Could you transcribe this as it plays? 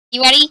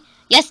You ready?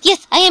 Yes,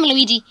 yes, I am,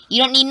 Luigi.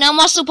 You don't need no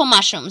more super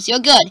mushrooms. You're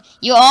good.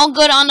 You're all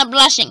good on the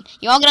blushing.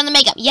 You're all good on the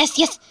makeup. Yes,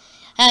 yes.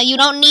 You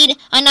don't need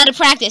another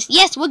practice.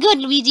 Yes, we're good,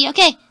 Luigi.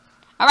 Okay.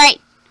 All right.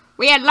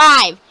 We are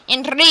live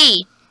in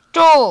 3,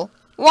 2,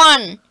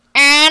 1,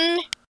 and...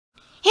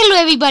 Hello,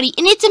 everybody,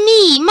 and it's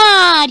me,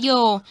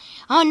 Mario,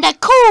 on the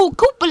Kool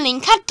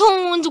Koopaling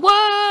Kartoons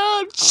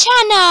World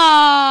Channel.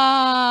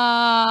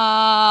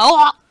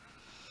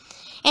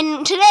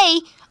 And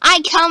today,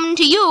 I come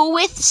to you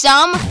with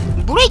some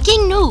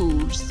breaking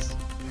news.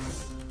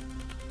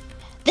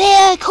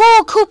 The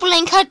Kool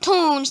Koopaling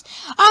Kartoons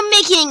are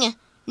making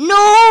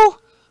no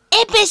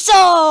episodes.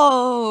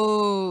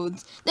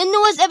 The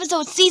newest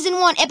episode, Season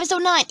 1,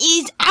 Episode 9,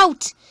 is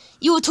out.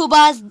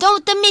 YouTubers,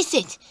 don't miss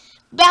it.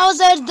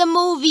 Bowser the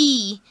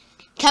Movie,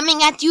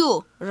 coming at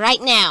you right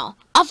now,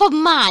 off of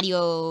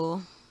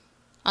Mario,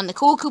 on the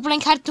Kool Koopaling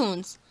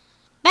Kartoons.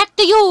 Back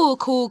to you,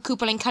 Kool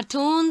Koopaling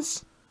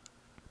Cartoons.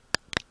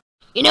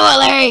 You know what,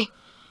 Larry?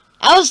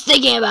 I was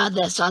thinking about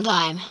this one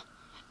time.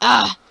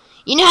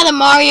 You know how the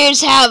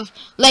Marios have,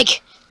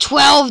 like,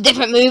 12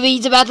 different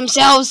movies about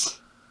themselves?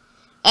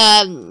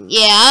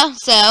 Yeah,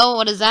 so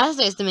what is that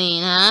supposed to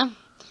mean, huh?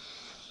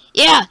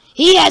 Yeah,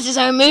 he has his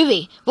own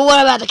movie, but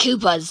what about the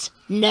Koopas?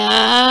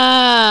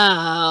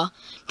 No,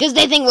 because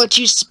they think we're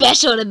too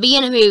special to be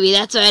in a movie.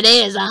 That's what it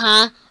is,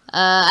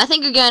 I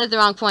think you're going at the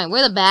wrong point.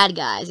 We're the bad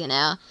guys, you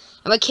know,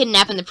 and we're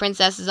kidnapping the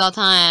princesses all the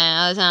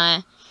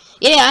time.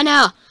 Yeah, I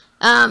know.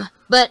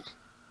 But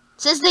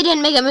since they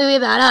didn't make a movie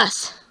about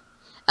us,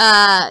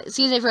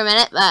 excuse me for a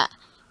minute, but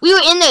we were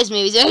in those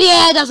movies.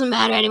 Yeah, it doesn't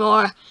matter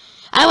anymore.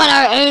 I want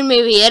our own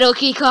movie. It'll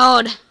be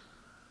called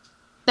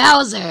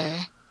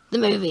Bowser the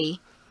Movie.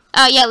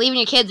 Oh yeah, leaving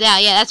your kids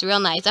out. Yeah, that's real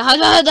nice. Hold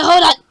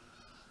on.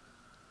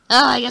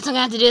 Oh, I guess I'm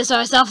gonna have to do this by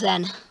myself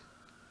then.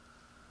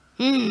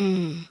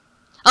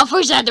 Oh,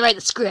 first I have to write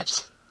the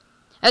script.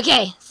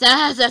 Okay, so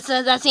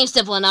that seems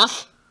simple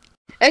enough.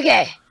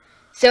 Okay,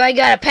 so I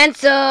got a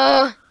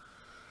pencil,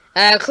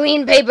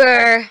 clean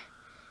paper,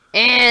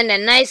 and a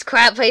nice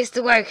quiet place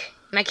to work.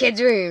 My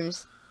kids'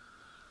 rooms.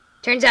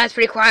 Turns out it's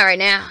pretty quiet right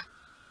now.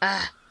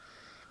 But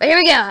here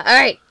we go.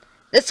 Alright,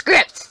 the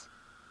script.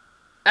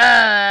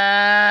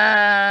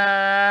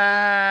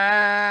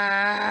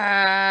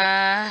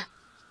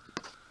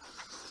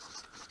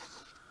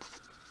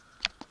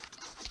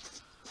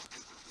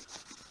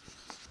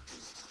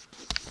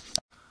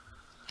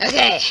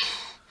 Okay.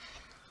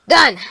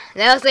 Done.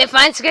 That looks like a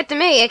fine script to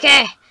me,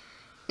 okay?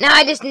 Now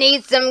I just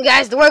need some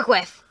guys to work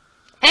with.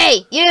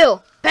 Hey,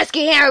 you!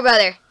 Pesky Hammer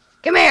Brother!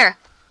 Come here!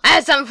 I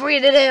have something for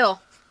you to do.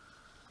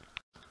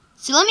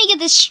 So let me get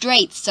this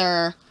straight,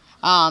 sir.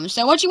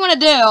 So what you want to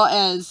do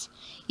is,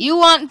 you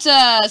want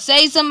to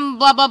say some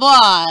blah blah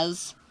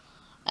blahs.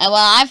 Well,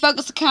 I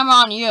focus the camera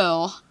on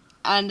you,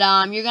 and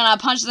you're gonna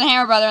punch the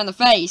Hammer Brother in the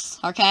face.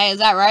 Okay, is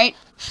that right?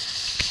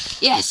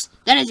 Yes,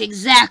 that is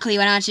exactly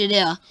what I want you to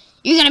do.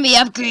 You're gonna be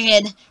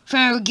upgraded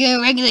from a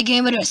regular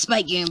Goomba to a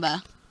Spike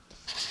Goomba.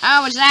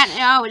 Oh, is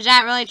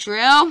that really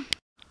true?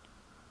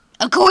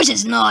 Of course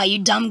it's not, you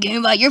dumb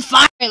Goomba. You're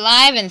fired.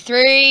 Live in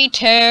 3,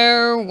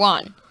 2,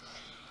 1.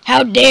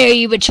 How dare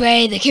you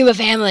betray the Koopa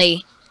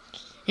family?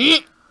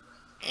 Couldn't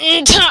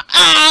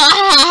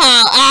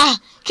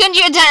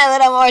you have done it a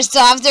little more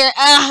softer?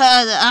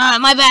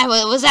 My bad.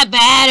 Was that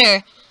bad,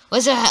 or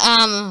was it,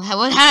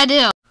 how'd I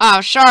do?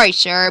 Oh, sorry,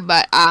 sir,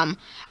 but,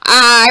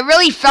 I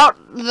really felt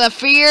the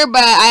fear,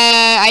 but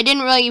I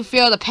didn't really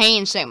feel the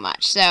pain so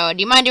much. So, do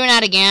you mind doing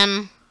that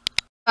again?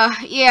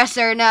 Yeah,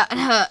 sir. No,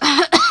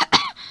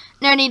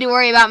 no need to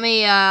worry about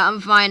me. I'm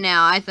fine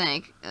now, I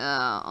think.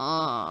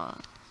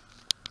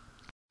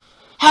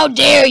 How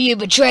dare you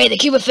betray the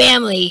Koopa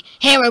family,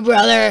 Hammer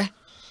Brother?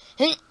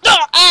 That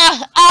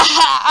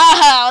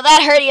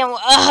hurt him.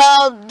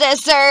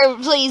 Sir,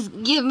 please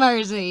give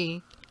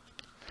mercy.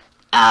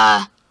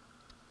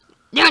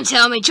 Don't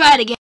tell me. Try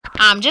it again.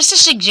 Just a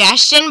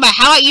suggestion, but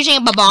how about using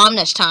a bomb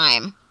this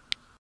time?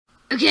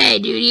 Okay,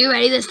 dude, you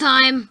ready this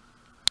time?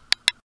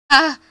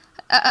 I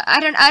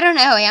don't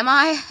know, am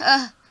I?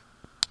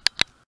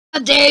 How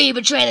dare you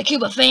betray the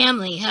Koopa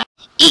family, huh?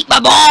 Eat my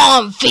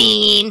bomb,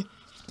 fiend!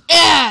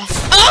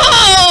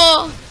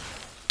 Oh!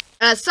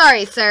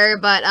 Sorry, sir,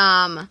 but,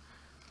 I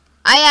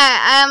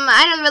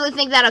don't really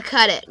think that'll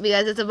cut it,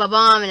 because it's a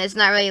bomb and it's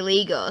not really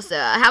legal, so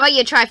how about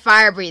you try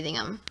fire breathing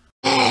them?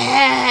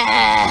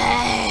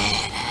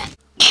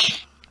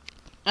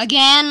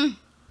 Again?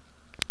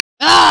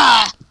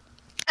 Was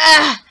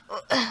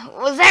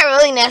that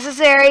really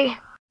necessary?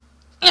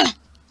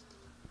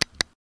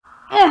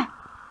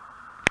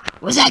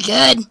 Was that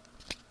good?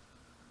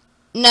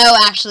 No,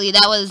 actually,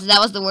 that was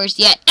the worst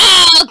yet.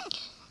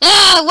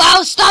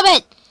 Wow, stop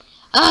it!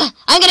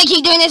 I'm gonna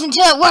keep doing this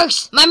until it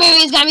works. My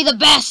movie is gonna be the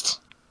best.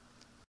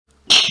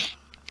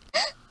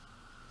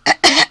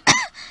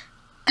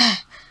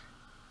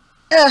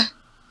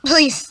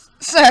 Please,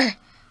 sir.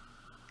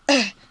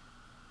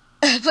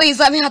 Please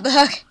let me off the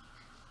hook.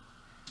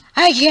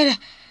 I can't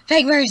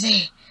beg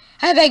mercy.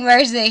 I beg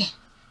mercy.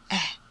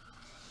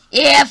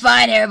 Yeah,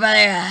 fine, here,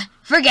 brother.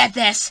 Forget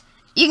this.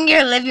 You can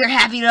go live your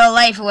happy little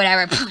life or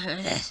whatever.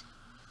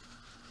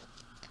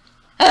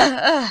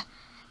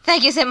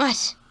 Thank you so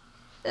much.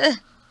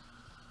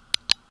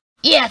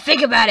 Yeah,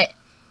 think about it.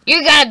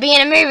 You're gonna be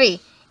in a movie,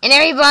 and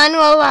everyone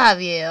will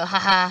love you.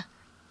 Haha.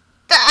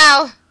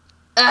 Ow.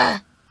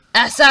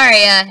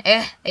 Sorry.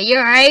 Are you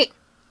alright?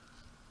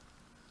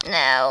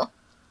 No.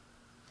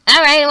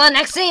 Alright, well,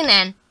 next scene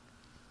then.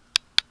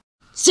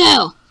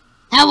 So,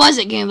 how was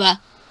it, Goomba?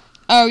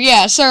 Oh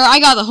yeah, sir, I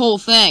got the whole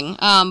thing.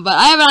 But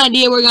I have an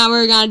idea we're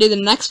gonna do the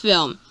next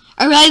film.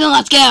 Alright, then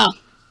let's go.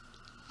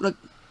 Look.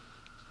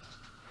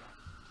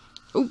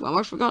 Oh, I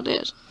almost forgot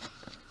this.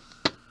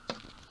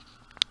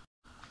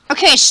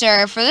 Okay,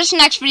 sir, for this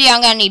next video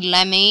I'm gonna need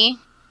Lemmy,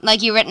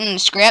 like you written in the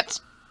script.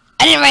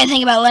 I didn't write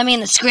anything about Lemmy in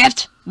the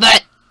script,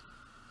 but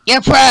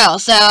you're pro,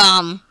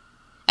 so,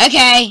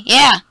 okay,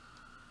 yeah.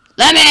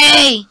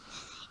 Lemmy!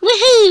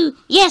 Woohoo!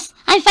 Yes,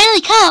 I finally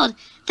called.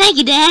 Thank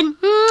you, Dad.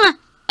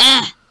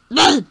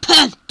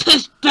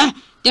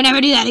 Don't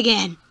ever do that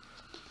again.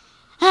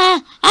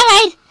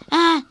 Alright.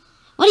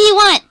 What do you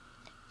want?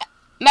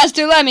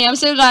 Master Lemmy, I'm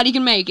so glad you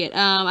can make it.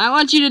 I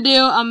want you to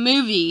do a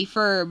movie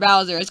for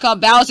Bowser. It's called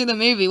Bowser the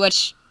Movie,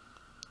 which...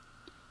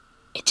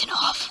 it's an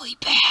awfully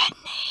bad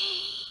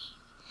name.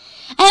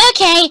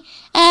 Okay,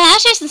 I'll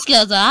show some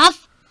skills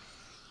off.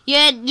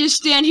 Yeah, just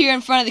stand here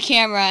in front of the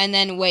camera and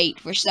then wait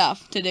for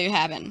stuff to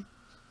happen.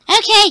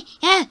 Okay,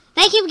 yeah,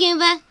 thank you,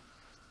 Goomba.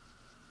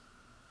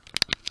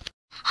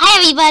 Hi,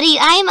 everybody.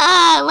 I'm,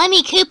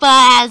 Lemmy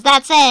Koopa, as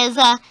that says.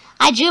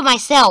 I drew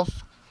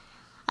myself.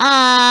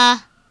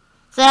 I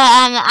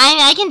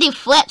can do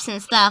flips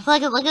and stuff.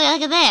 Look at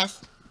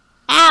this.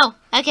 Ow.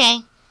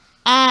 Okay.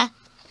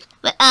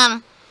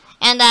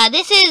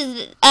 This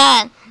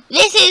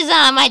is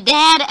my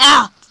dad.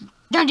 Ow.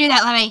 Don't do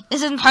that, Lemmy.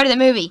 This isn't part of the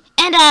movie.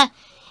 And,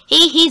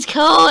 he's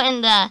cool,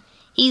 and,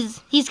 he's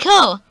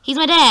cool. He's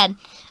my dad.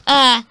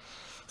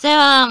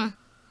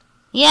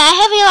 Yeah, I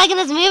hope you're liking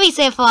this movie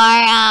so far.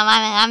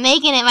 I'm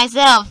making it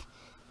myself.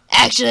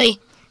 Actually,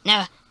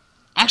 no.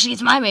 Actually,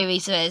 it's my movie,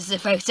 so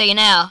you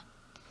know.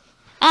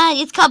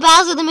 It's called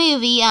Bowser the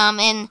Movie, and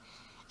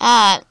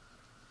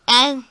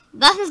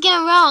nothing's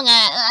going wrong.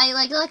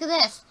 Look at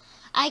this.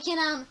 I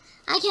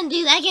can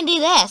do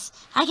this.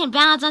 I can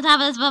balance on top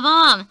of this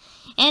bomb.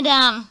 And,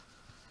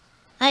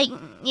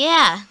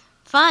 yeah.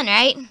 Fun,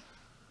 right?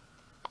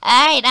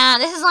 Alright,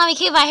 this is Lemmy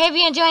Koopa. I hope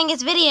you're enjoying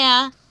this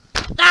video.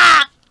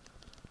 Ah!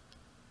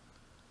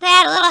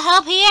 Dad, a little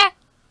help here?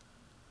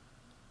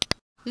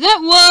 That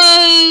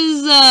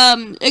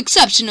was,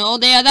 exceptional.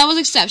 Yeah, that was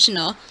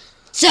exceptional.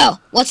 So,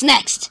 what's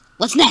next?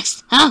 What's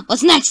next? Huh?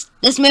 What's next?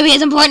 This movie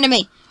is important to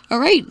me.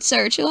 Alright,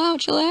 sir, chill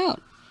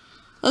out.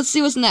 Let's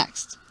see what's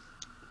next.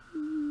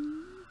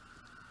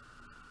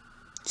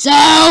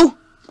 So,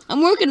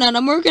 I'm working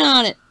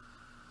on it.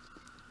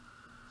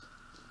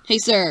 Hey,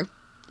 sir,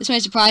 this may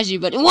surprise you,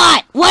 but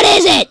what? What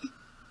is it?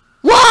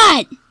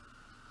 What?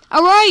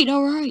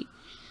 Alright.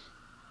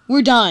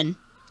 We're done.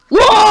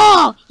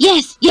 Whoa!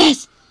 Yes.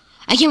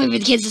 I can't wait for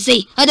the kids to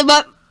see.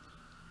 But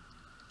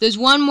there's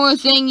one more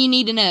thing you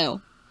need to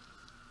know.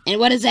 And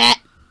what is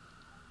that?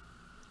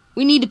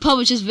 We need to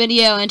publish this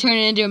video and turn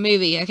it into a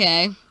movie,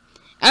 okay?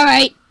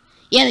 Alright.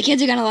 Yeah, the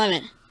kids are gonna love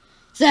it.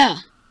 So,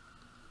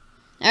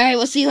 alright,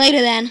 we'll see you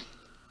later then.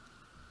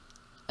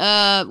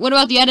 What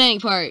about the editing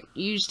part?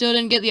 You still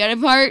didn't get the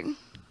editing part?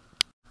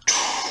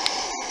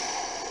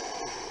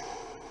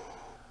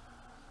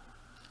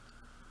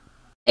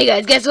 Hey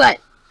guys, guess what?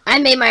 I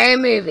made my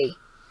own movie.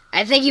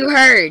 I think you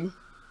heard.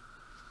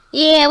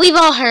 Yeah, we've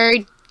all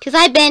heard. Cause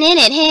I've been in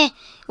it, huh?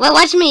 Well,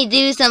 watch me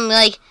do some,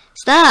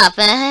 stuff,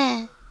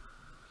 Yeah,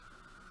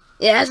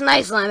 that's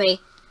nice,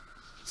 Lemmy.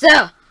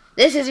 So,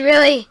 this is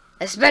really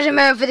a special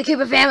moment for the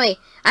Koopa family.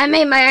 I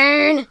made my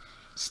own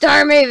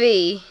star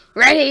movie.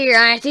 Right here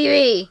on our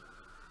TV.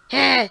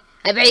 I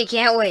bet you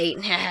can't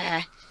wait.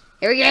 Here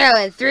we go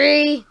in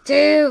 3,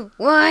 2,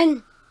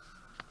 1.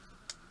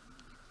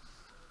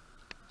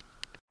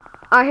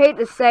 I hate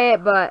to say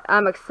it, but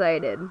I'm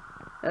excited.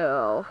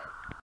 Oh.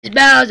 It's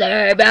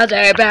Bowser,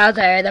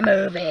 the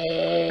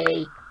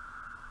movie.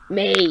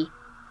 Me,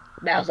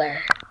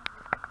 Bowser.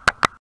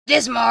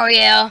 This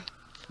Mario.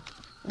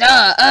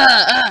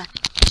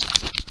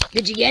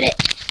 Did you get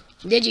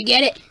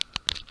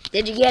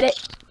it?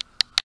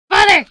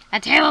 Father, a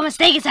terrible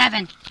mistake has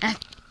happened.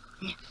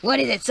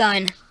 What is it,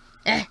 son?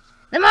 The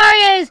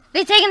Marios,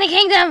 they've taken the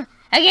kingdom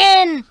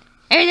again.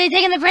 They've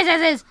taken the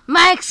princesses.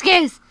 My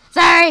excuse.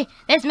 Sorry,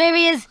 this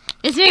movie's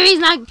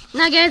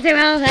not going so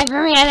well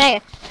for me. I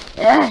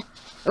think.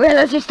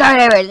 Let's just start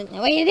over.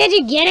 Wait, did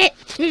you get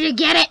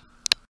it?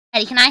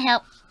 Daddy, can I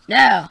help?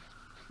 No.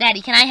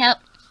 Daddy, can I help?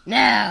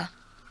 No.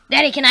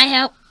 Daddy, can I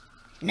help?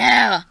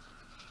 No.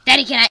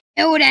 Daddy, can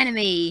I? Old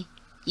enemy,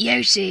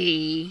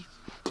 Yoshi.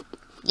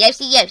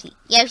 Yoshi.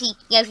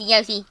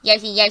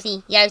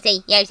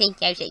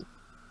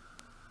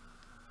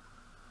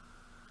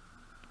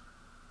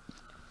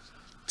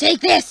 Take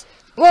this.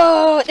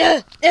 Whoa.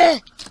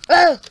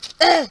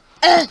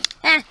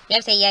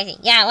 Yoshi.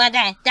 Yeah, what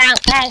the?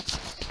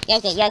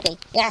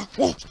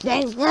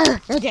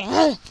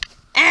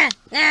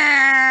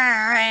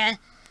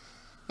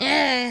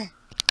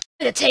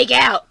 To take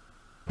out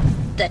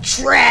the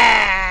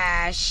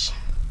trash.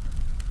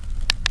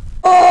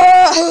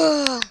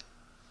 Oh!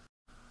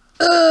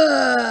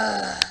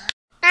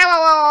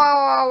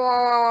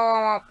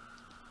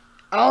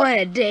 All in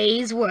a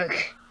day's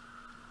work.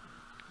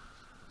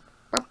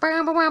 Bowser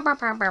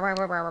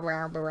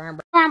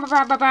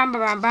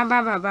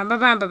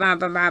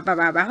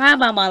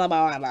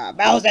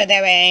the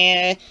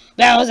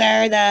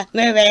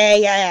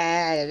movie.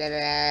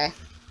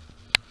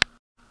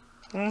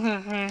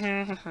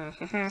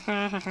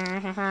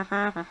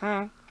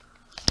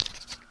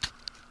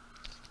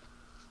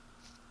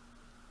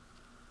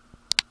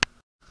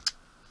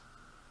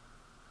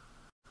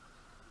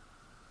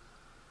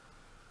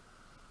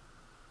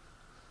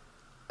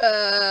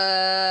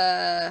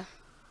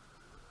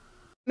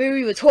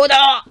 Movie was hold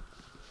on.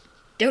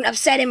 Don't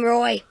upset him,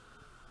 Roy.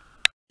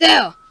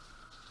 So,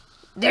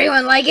 did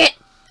everyone like it?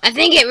 I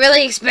think it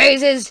really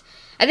exposes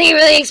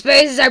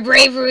our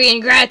bravery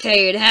and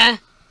gratitude, huh?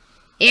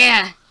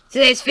 Yeah. So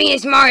there's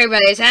Phoenix Mario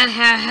Brothers, huh?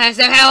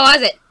 So how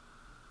was it?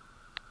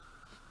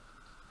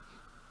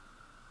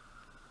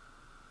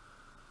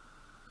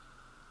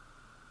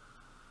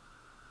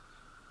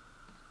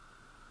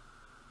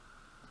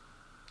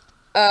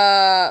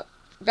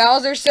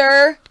 Bowser,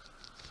 sir.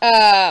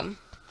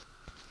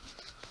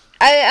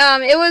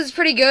 It was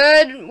pretty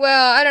good.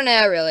 Well, I don't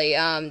know, really.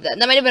 That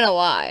might have been a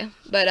lie.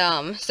 But,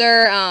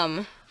 sir,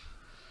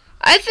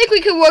 I think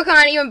we could work on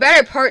an even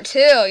better part 2,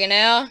 you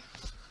know?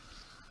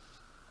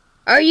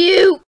 Are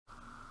you?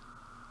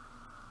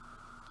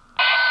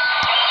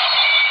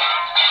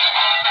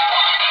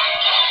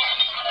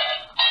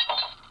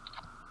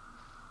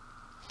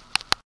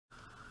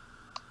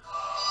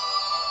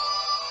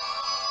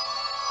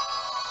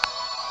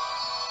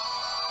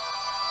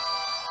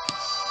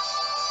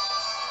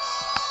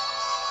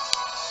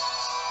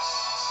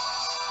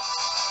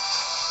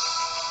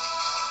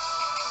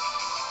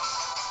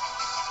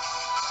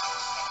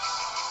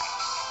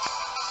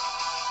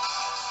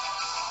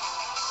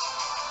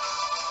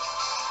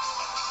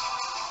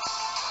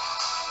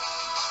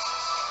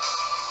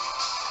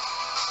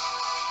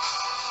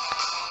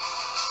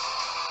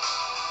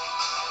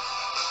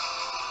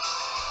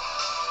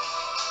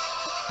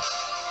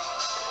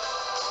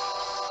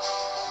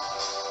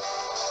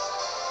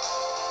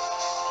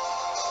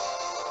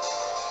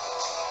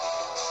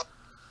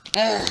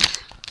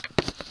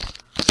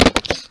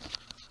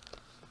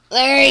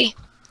 Larry,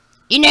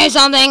 you know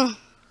something?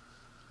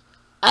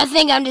 I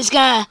think I'm just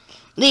gonna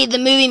leave the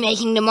movie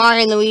making to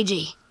Mario and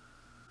Luigi.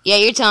 Yeah,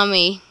 you're telling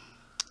me.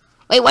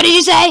 Wait, what did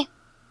you say?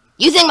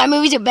 You think my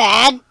movies are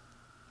bad?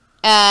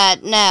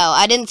 No,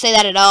 I didn't say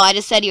that at all. I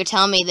just said you're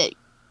telling me that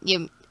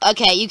you...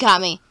 Okay, you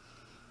caught me.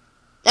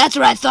 That's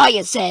what I thought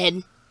you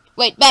said.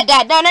 Wait,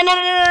 Dad, no.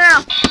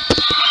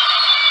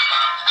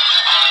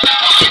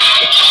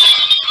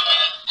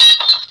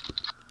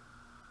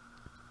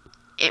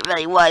 It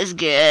really was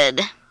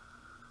good.